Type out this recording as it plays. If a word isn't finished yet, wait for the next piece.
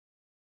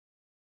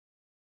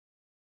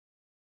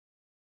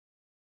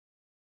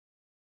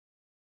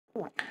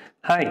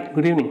Hi,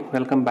 good evening.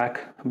 Welcome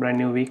back. A brand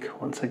new week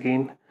once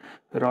again.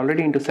 We're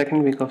already into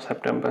second week of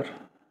September.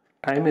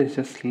 Time is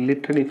just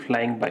literally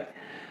flying by.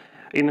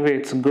 In a way,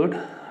 it's good.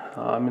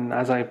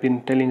 As I've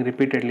been telling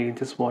repeatedly, I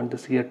just want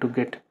this year to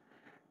get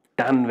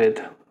done with,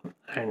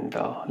 and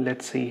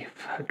let's see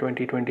if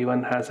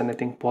 2021 has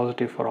anything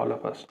positive for all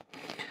of us.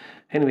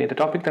 Anyway, the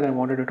topic that I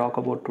wanted to talk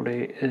about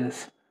today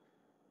is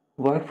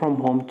work from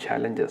home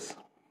challenges.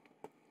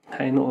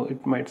 I know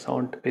it might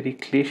sound very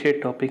cliche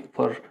topic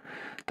for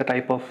the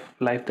type of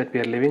life that we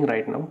are living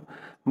right now,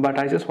 but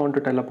I just want to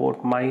tell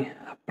about my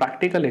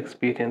practical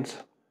experience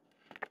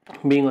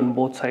being on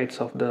both sides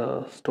of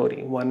the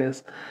story. One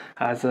is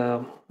as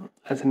a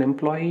as an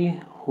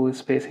employee who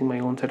is facing my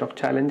own set of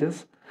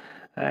challenges,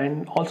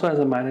 and also as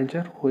a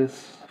manager who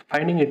is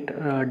finding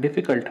it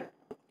difficult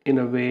in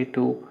a way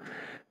to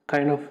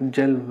kind of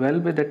gel well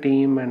with the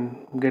team and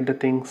get the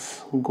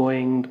things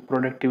going, the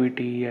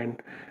productivity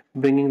and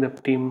bringing the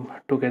team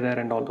together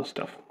and all those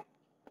stuff.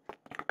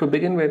 To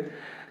begin with,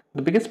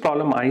 the biggest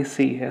problem I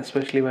see,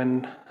 especially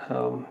when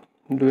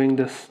doing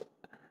this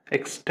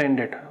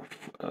extended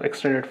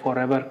extended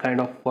forever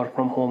kind of work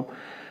from home,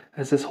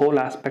 is this whole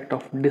aspect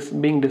of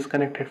being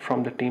disconnected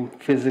from the team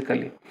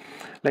physically.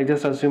 Like,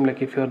 just assume,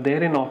 like, if you're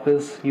there in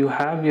office, you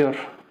have your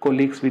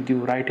colleagues with you,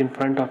 right in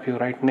front of you,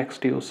 right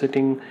next to you,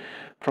 sitting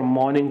from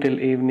morning till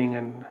evening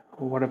and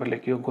whatever.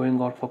 Like, you're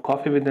going out for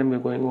coffee with them,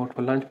 you're going out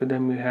for lunch with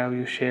them,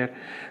 you share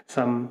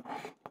some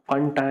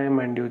fun time,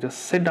 and you just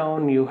sit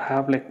down, you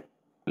have like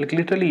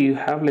literally you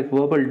have like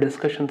verbal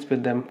discussions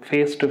with them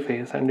face to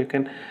face, and you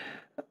can,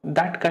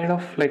 that kind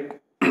of like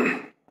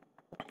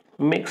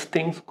makes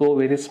things go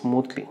very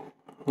smoothly.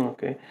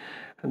 Okay,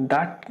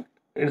 that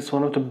is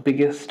one of the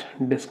biggest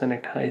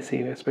disconnect I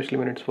see, especially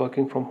when it's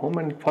working from home.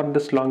 And for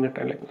this longer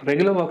time, like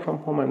regular work from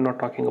home, I'm not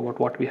talking about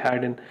what we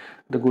had in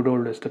the good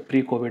old days, the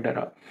pre-COVID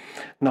era.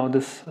 Now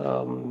this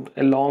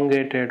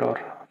elongated or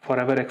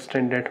forever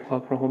extended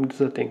work from home, this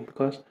is a thing.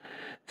 Because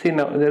see,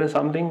 now there is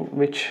something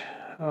which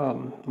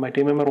my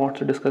team member wants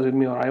to discuss with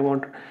me, or I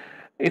want.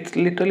 It's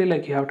literally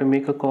like you have to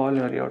make a call,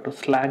 or you have to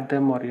Slack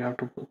them, or you have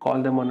to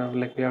call them on a,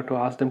 like, we have to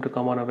ask them to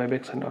come on a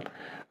WebEx and all.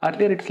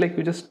 Earlier, it's like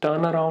you just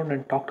turn around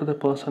and talk to the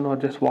person, or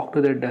just walk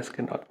to their desk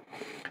and all.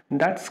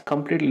 That's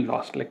completely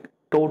lost, like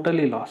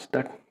totally lost.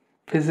 That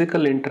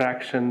physical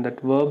interaction,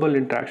 that verbal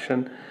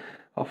interaction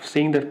of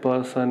seeing that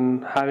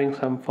person, having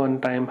some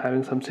fun time,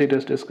 having some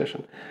serious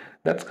discussion,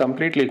 that's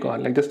completely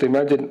gone. Like, just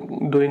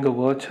imagine doing a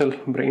virtual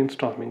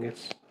brainstorming.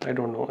 It's, I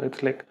don't know,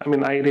 it's like,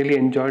 I really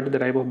enjoyed the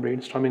type of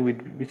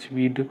brainstorming which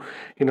we do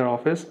in our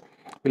office.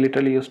 We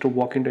literally used to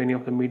walk into any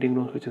of the meeting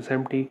rooms which is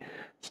empty,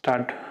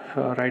 start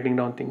writing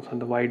down things on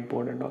the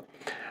whiteboard and all.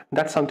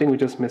 That's something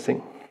which is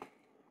missing.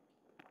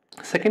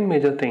 Second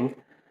major thing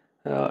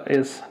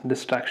is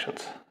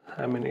distractions.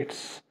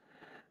 It's,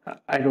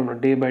 I don't know,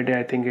 day by day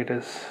I think it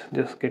is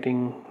just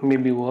getting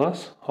maybe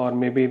worse, or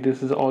maybe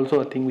this is also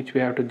a thing which we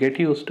have to get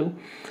used to.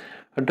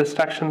 A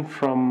distraction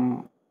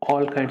from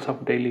all kinds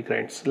of daily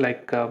grinds.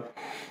 Like,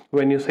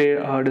 when you say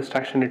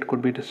distraction, it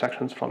could be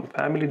distractions from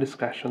family,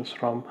 distractions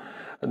from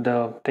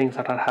the things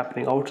that are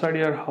happening outside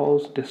your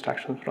house,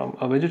 distractions from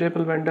a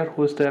vegetable vendor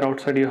who is there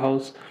outside your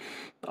house,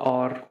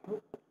 or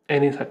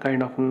any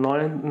kind of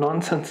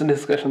nonsense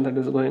discussion that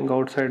is going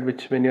outside,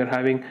 which when you're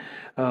having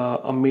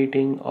a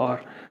meeting.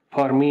 Or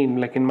for me,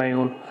 like in my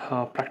own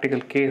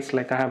practical case,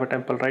 like I have a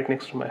temple right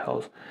next to my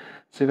house.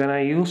 So when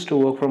I used to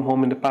work from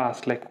home in the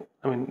past, like,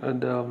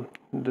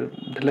 the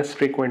less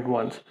frequent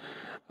ones,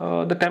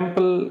 the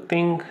temple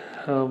thing,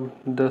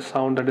 the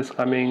sound that is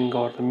coming,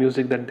 or the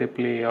music that they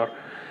play, or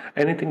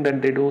anything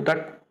that they do,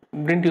 that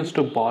didn't used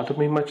to bother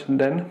me much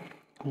then.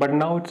 But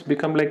now it's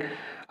become like,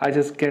 I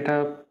just get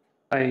up,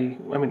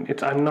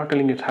 it's, I'm not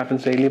telling you it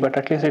happens daily, but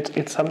at least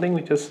it's something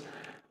which is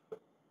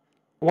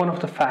one of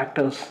the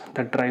factors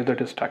that drive the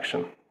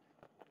distraction.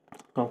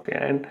 Okay,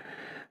 and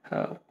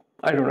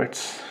I don't know,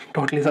 it's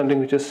totally something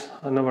which is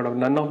unavoidable.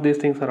 None of these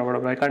things are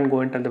avoidable. I can't go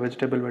and tell the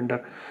vegetable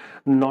vendor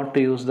not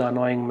to use the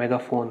annoying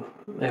megaphone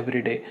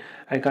every day.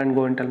 I can't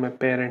go and tell my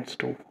parents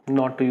to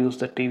not to use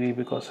the TV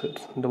because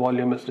the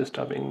volume is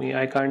disturbing me.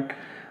 I can't,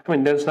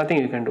 there's nothing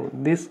you can do.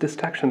 This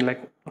distraction,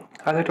 like,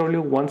 as I told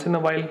you, once in a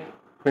while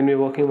when we're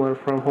working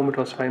from home, it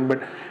was fine.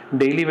 But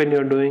daily, when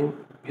you're doing,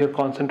 your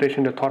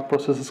concentration, your thought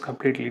process is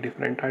completely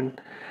different,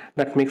 and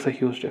that makes a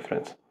huge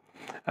difference.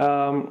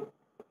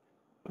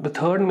 The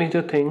third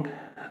major thing,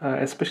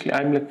 especially,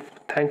 I'm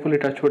like, thankfully,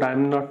 touch wood,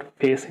 I'm not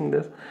facing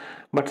this,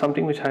 but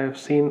something which I have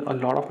seen a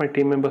lot of my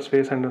team members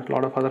face and a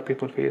lot of other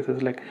people face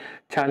is like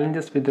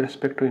challenges with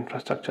respect to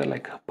infrastructure,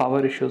 like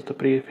power issues, the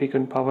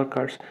frequent power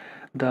cuts,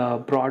 the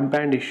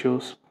broadband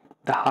issues,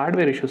 the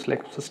hardware issues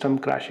like system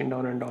crashing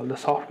down, and all the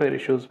software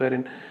issues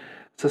wherein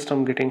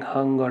system getting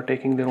hung or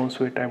taking their own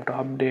sweet time to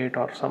update,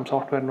 or some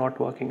software not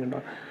working and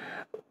all.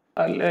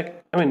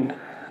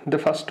 The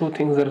first two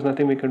things, there is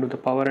nothing we can do, the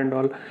power and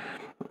all.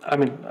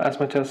 As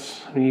much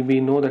as we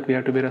know that we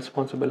have to be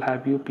responsible,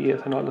 have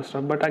UPS and all the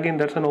stuff, but again,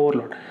 that's an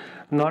overload.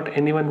 Not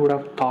anyone would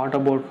have thought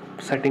about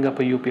setting up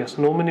a UPS.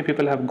 No many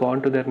people have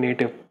gone to their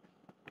native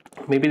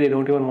Maybe they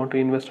don't even want to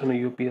invest on a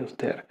UPS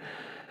there.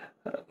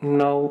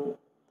 Now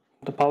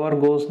the power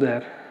goes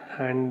there,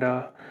 and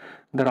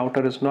the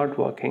router is not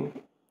working.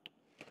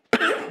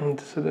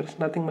 So there's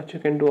nothing much you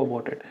can do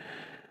about it.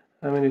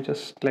 I mean, you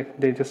just like,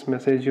 they just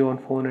message you on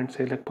phone and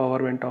say like, power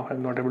went off,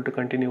 I'm not able to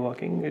continue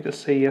working. You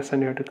just say yes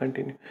and you have to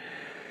continue.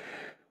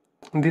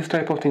 These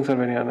type of things are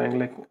very annoying.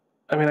 Like,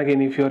 I mean,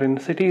 again, if you're in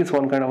the city, it's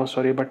one kind of a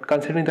story, but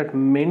considering that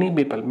many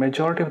people,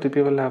 majority of the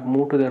people have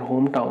moved to their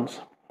hometowns,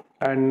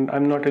 and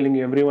I'm not telling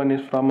you everyone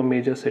is from a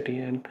major city,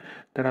 and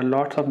there are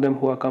lots of them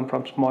who have come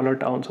from smaller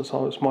towns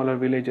or smaller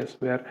villages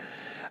where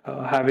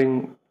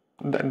having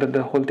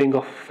the whole thing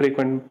of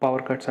frequent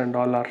power cuts and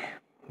all are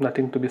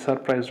nothing to be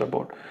surprised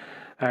about.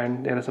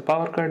 And there is a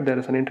power cut, there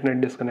is an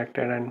internet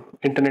disconnected, and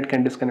internet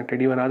can disconnect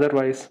it even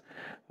otherwise.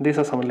 These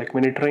are some like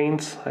many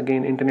trains,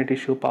 again, internet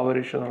issue, power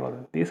issue, and all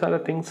that. These are the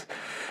things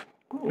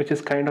which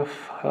is kind of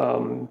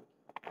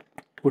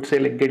would say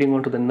like getting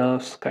onto the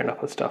nerves kind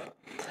of a stuff.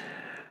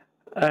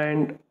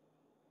 And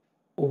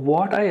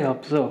what I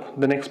observe,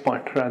 the next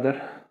point rather,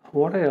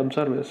 what I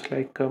observe is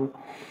like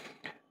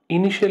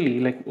initially,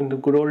 like in the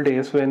good old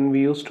days when we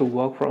used to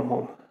work from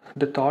home,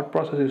 the thought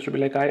process used to be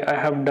like, I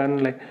have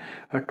done like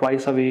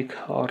twice a week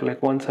or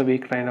like once a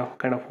week kind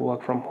of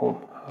work from home.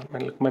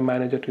 And like my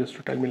manager used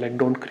to tell me like,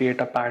 don't create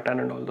a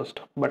pattern and all those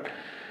stuff. But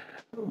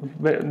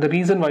the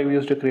reason why we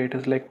used to create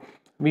is like,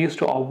 we used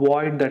to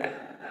avoid that,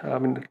 I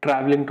mean,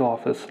 traveling to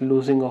office,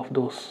 losing of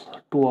those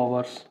 2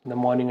 hours in the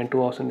morning and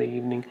 2 hours in the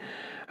evening.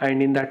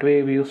 And in that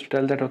way, we used to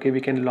tell that, okay,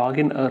 we can log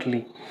in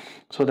early.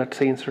 So that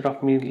say, instead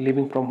of me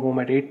leaving from home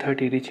at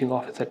 8:30, reaching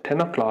office at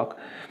 10 o'clock,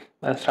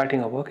 and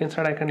starting a work,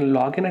 instead I can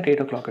log in at 8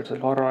 o'clock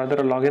itself, or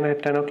rather log in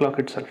at 10 o'clock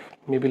itself,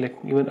 maybe like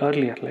even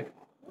earlier. Like,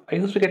 I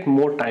used to get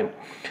more time.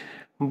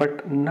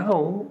 But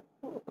now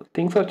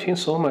things have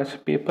changed so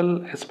much.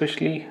 People,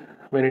 especially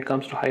when it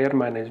comes to higher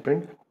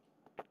management,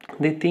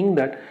 they think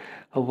that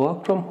a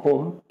work from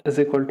home is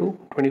equal to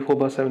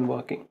 24/7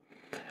 working.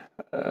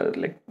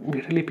 Like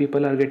literally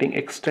people are getting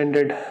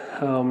extended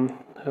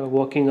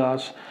working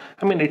hours.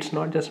 I mean, it's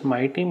not just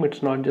my team,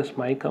 it's not just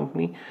my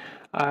company.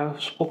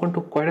 I've spoken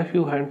to quite a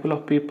few handful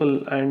of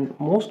people, and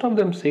most of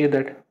them say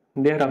that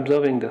they are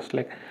observing this.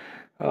 Like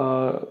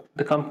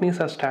the companies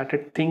have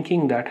started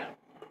thinking that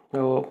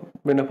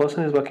when a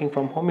person is working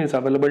from home, is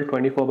available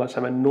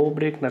 24/7, no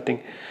break,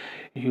 nothing.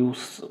 You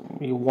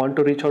want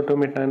to reach out to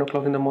him at 9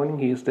 o'clock in the morning,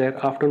 he is there.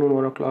 Afternoon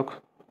 1 o'clock,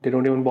 they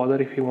don't even bother.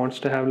 If he wants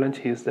to have lunch,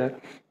 he is there.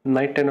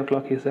 Night 10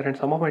 o'clock, he is there. And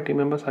some of my team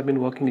members have been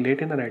working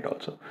late in the night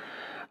also.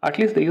 At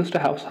least they used to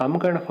have some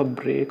kind of a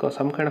break or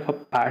some kind of a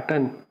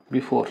pattern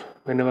before,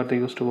 whenever they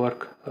used to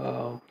work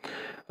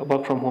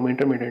from home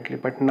intermittently.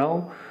 But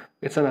now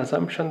it's an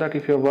assumption that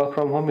if you work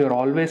from home, you're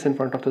always in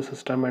front of the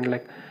system, and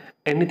like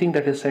anything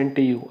that is sent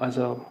to you as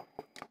a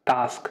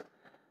task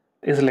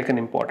is like an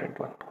important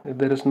one.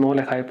 There is no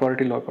like high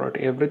priority, low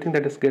priority. Everything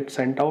that is gets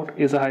sent out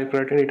is a high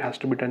priority, and it has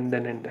to be done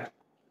then and there,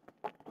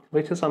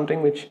 which is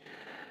something which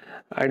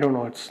I don't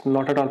know, it's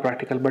not at all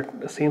practical, but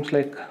it seems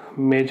like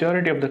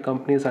majority of the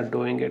companies are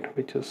doing it,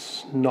 which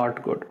is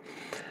not good.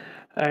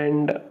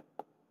 And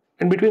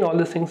in between all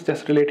these things,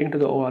 just relating to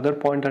the other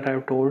point that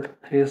I've told,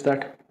 is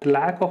that the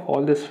lack of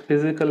all this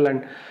physical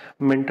and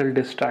mental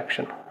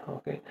distraction.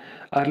 Okay,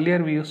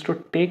 earlier we used to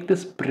take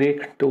this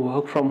break to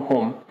work from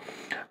home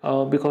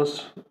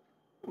because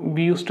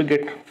we used to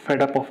get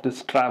fed up of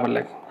this travel.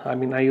 I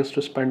mean, I used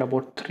to spend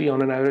about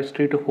on an average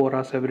 3 to 4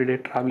 hours every day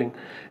traveling,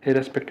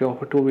 irrespective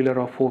of a two-wheeler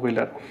or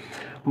four-wheeler.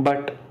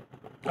 But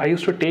I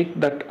used to take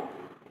that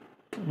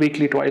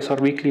weekly twice or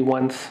weekly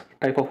once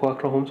type of work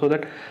from home, so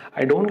that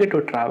I don't get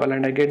to travel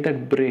and I get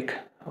that break.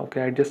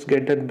 Okay, I just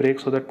get that break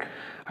so that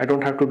I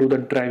don't have to do the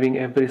driving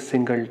every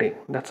single day.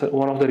 That's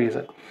one of the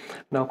reason.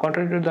 Now,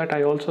 contrary to that,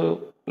 I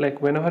also,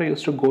 like, whenever I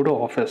used to go to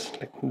office,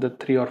 like the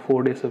 3 or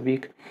 4 days a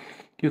week,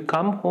 you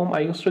come home, I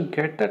used to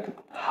get that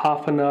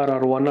half an hour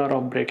or 1 hour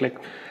of break. Like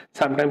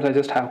sometimes I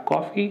just have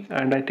coffee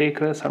and I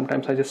take rest.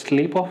 Sometimes I just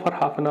sleep off for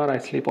half an hour. I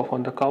sleep off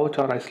on the couch,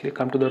 or I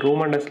come to the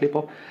room and I sleep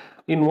off.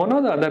 In one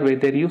or the other way,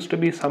 there used to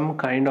be some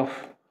kind of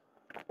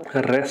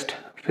rest,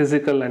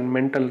 physical and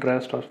mental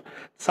rest, or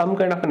some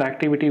kind of an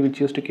activity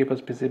which used to keep us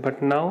busy.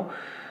 But now,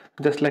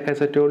 just like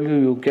as I told you,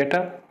 you get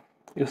up,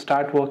 you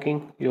start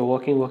working, you're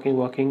working,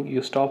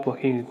 you stop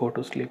working, you go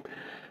to sleep.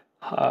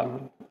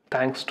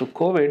 Thanks to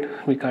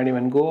COVID, we can't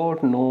even go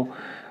out, no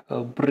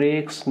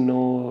breaks,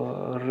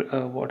 no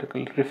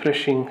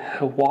refreshing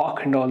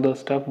walk and all those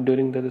stuff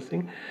during this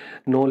thing,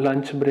 no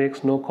lunch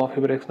breaks, no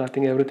coffee breaks,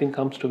 nothing. Everything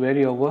comes to where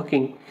you're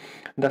working.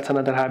 That's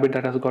another habit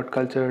that has got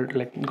got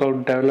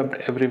developed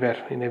everywhere,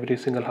 in every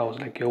single house.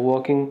 Like you're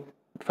working,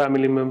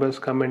 family members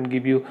come and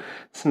give you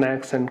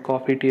snacks and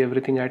coffee, tea,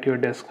 everything at your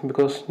desk,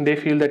 because they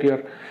feel that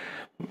you're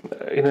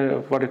in a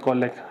what you call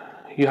like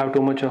you have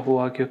too much of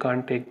work, you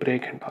can't take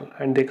break and all,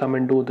 and they come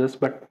and do this.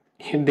 But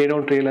they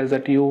don't realize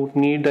that you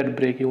need that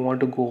break, you want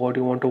to go out,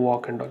 you want to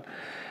walk and all.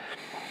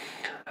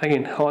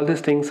 Again, all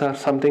these things are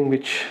something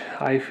which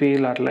I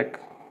feel are like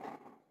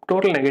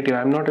total negative.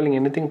 I'm not telling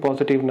anything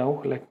positive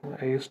now. Like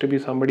I used to be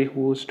somebody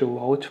who used to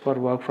vouch for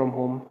work from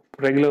home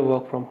regular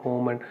work from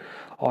home and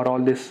or all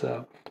this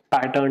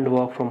patterned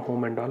work from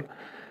home and all.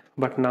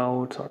 But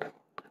now it's not.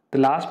 The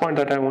last point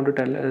that I want to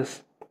tell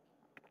is,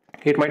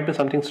 it might be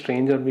something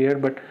strange or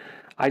weird, but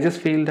I just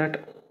feel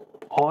that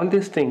all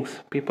these things,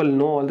 people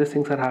know all these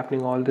things are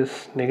happening, all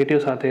these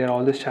negatives are there,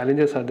 all these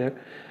challenges are there,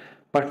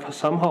 but for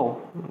somehow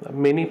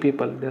many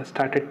people, they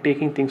started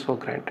taking things for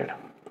granted.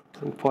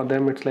 And for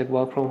them it's like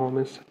work from home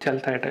is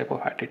chalta type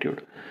of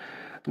attitude.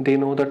 They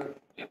know that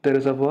if there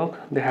is a work,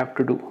 they have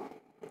to do.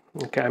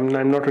 Okay, I'm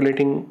not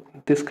relating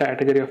this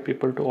category of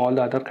people to all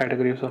the other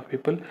categories of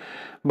people,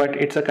 but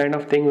it's a kind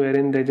of thing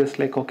wherein they just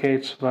like, okay,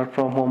 it's work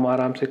from home,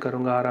 आराम से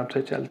करूँगा, आराम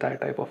से चलता है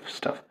type of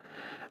stuff.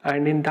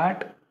 And in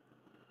that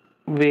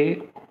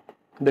way,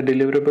 the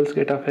deliverables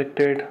get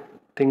affected.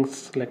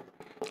 Things like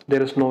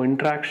there is no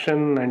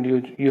interaction, and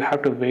you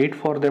have to wait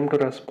for them to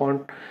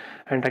respond.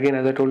 And again,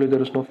 as I told you,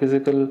 there is no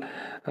physical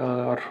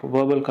or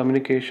verbal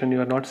communication.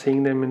 You are not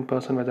seeing them in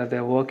person, whether they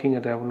are working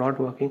or they are not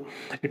working.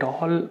 It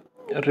all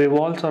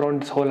revolves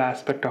around this whole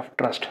aspect of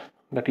trust,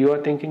 that you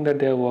are thinking that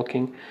they are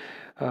working.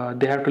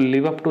 They have to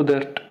live up to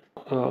that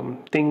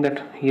thing,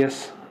 that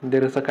yes,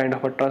 there is a kind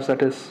of a trust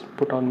that is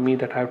put on me,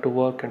 that I have to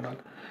work and all.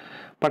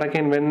 But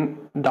again, when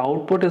the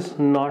output is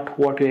not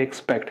what you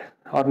expect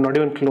or not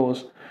even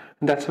close,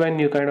 that's when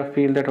you kind of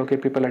feel that okay,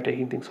 people are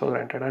taking things for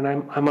granted. And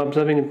I'm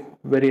observing it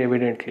very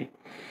evidently.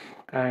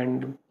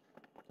 And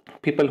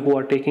people who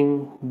are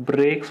taking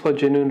breaks for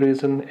genuine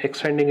reason,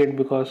 extending it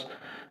because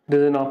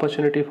there's an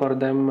opportunity for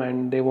them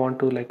and they want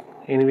to, like,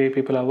 anyway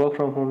people are work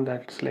from home,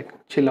 that's like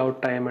chill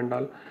out time and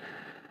all.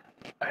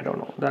 I don't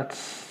know,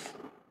 that's,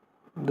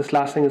 this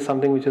last thing is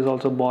something which is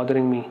also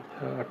bothering me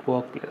at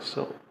workplace.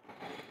 So,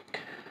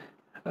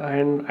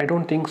 and I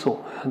don't think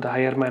so the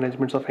higher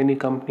managements of any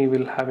company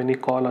will have any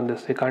call on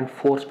this. They can't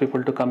force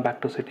people to come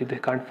back to city, they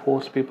can't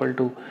force people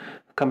to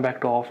come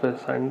back to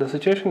office, and the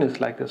situation is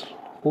like this.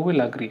 Who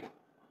will agree?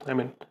 I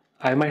mean,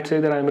 I might say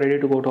that I'm ready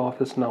to go to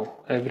office now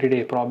every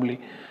day probably,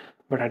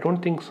 but I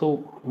don't think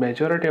so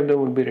majority of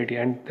them would be ready.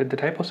 And at the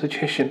type of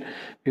situation,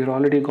 we've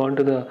already gone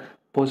to the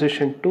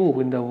position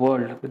 2 in the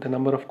world with the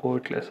number of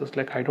COVID cases.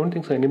 Like, I don't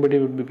think so anybody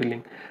would be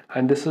willing,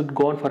 and this would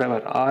go on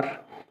forever. Our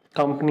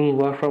company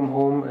work from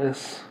home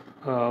is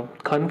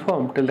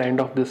confirmed till the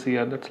end of this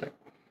year. That's like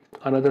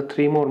another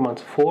 3 more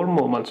months, 4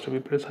 more months to be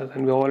precise,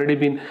 and we've already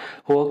been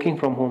working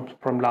from home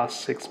from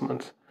last 6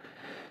 months.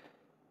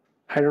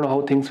 I don't know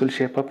how things will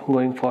shape up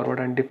going forward,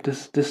 and if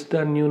this is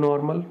the new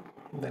normal,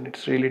 then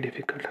it's really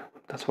difficult.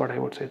 That's what I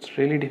would say. It's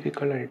really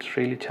difficult and it's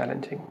really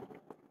challenging.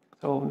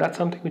 So that's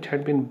something which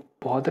had been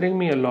bothering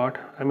me a lot.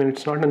 I mean,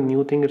 it's not a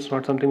new thing, it's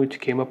not something which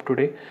came up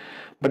today,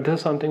 but this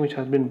is something which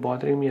has been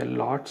bothering me a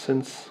lot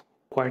since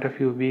quite a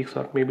few weeks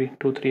or maybe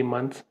 2-3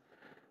 months.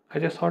 I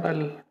just thought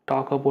I'll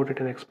talk about it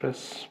and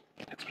express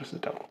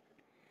it out.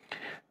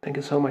 Thank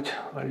you so much.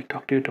 I'll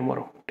talk to you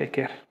tomorrow. Take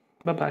care.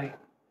 Bye bye.